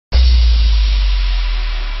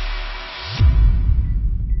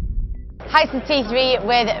Hi, it's T3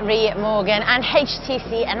 with Ree Morgan, and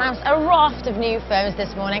HTC announced a raft of new phones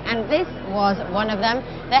this morning, and this was one of them,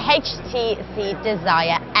 the HTC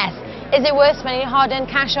Desire S. Is it worth spending hard-earned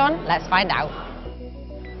cash on? Let's find out.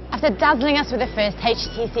 After dazzling us with the first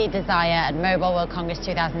HTC Desire at Mobile World Congress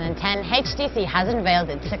 2010, HTC has unveiled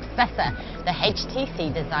its successor, the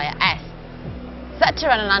HTC Desire S. Set to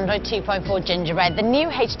run on Android 2.4 Gingerbread, the new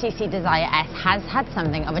HTC Desire S has had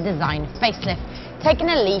something of a design facelift, taking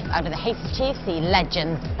a leaf out of the HTC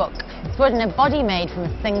Legends book, sporting a body made from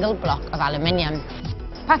a single block of aluminium.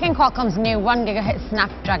 Packing Qualcomm's new 1 GHz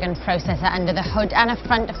Snapdragon processor under the hood and a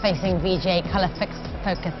front-facing VGA color fixed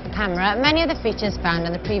focus camera, many of the features found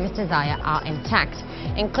on the previous Desire are intact,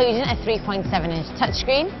 including a 3.7-inch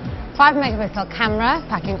touchscreen, 5-megapixel camera,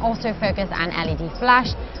 packing autofocus and LED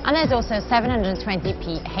flash, and there's also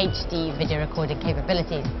 720p HD video recording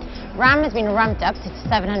capabilities. RAM has been ramped up to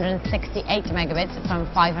 768 megabits from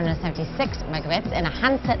 576 megabits in a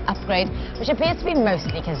handset upgrade, which appears to be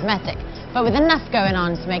mostly cosmetic, but with enough going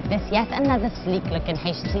on to make this yet another sleek-looking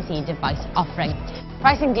HTC device offering.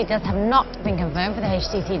 Pricing details have not been confirmed for the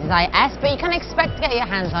HTC Desire S, but you can expect to get your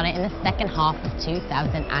hands on it in the second half of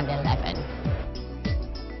 2011.